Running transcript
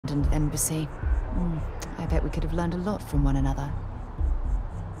abandoned embassy. I bet we could have learned a lot from one another.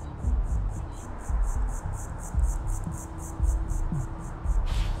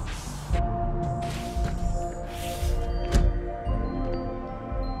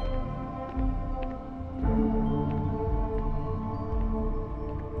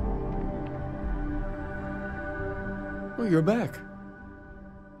 Oh, you're back.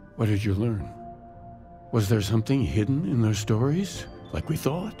 What did you learn? Was there something hidden in their stories, like we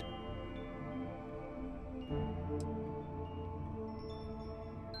thought?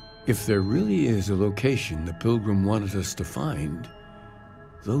 If there really is a location the Pilgrim wanted us to find,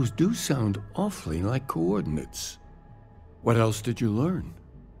 those do sound awfully like coordinates. What else did you learn?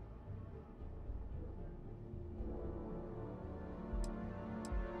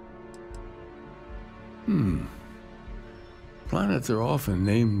 Planets are often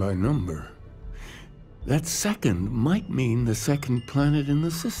named by number. That second might mean the second planet in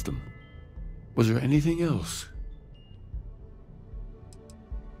the system. Was there anything else?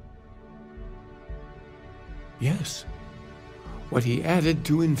 Yes. What he added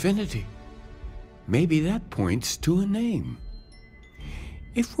to infinity. Maybe that points to a name.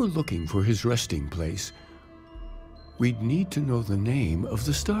 If we're looking for his resting place, we'd need to know the name of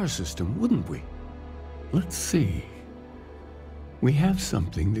the star system, wouldn't we? Let's see. We have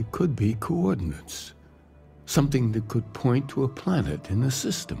something that could be coordinates. Something that could point to a planet in the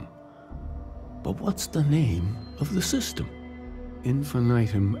system. But what's the name of the system?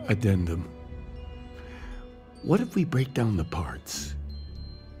 Infinitum addendum. What if we break down the parts?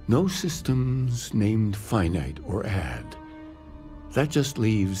 No systems named finite or add. That just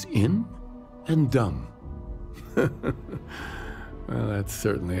leaves in and dumb. Well, that's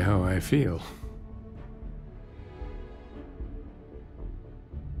certainly how I feel.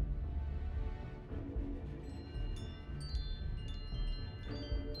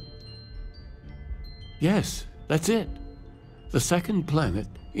 Yes, that's it. The second planet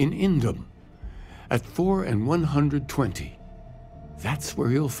in Indum, at 4 and 120. That's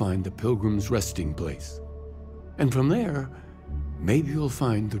where you'll find the Pilgrim's resting place. And from there, maybe you'll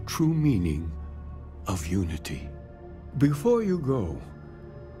find the true meaning of unity. Before you go,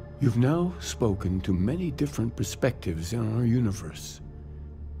 you've now spoken to many different perspectives in our universe.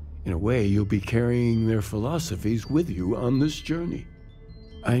 In a way, you'll be carrying their philosophies with you on this journey.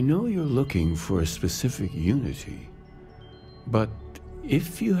 I know you're looking for a specific unity, but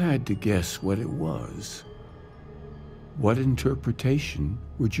if you had to guess what it was, what interpretation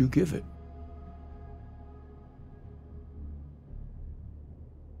would you give it?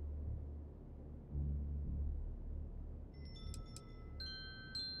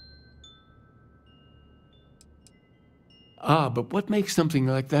 But what makes something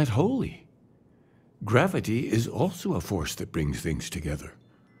like that holy? Gravity is also a force that brings things together.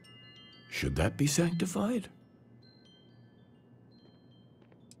 Should that be sanctified?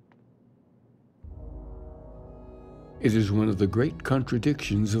 It is one of the great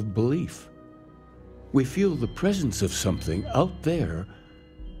contradictions of belief. We feel the presence of something out there,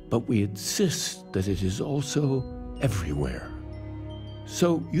 but we insist that it is also everywhere.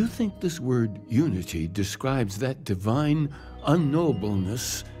 So you think this word unity describes that divine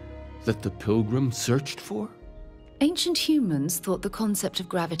unknowableness that the Pilgrim searched for? Ancient humans thought the concept of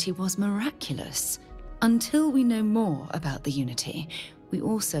gravity was miraculous. Until we know more about the unity, we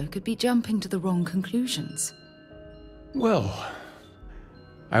also could be jumping to the wrong conclusions. Well,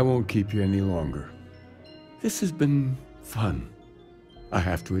 I won't keep you any longer. This has been fun, I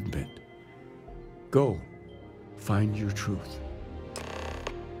have to admit. Go, find your truth.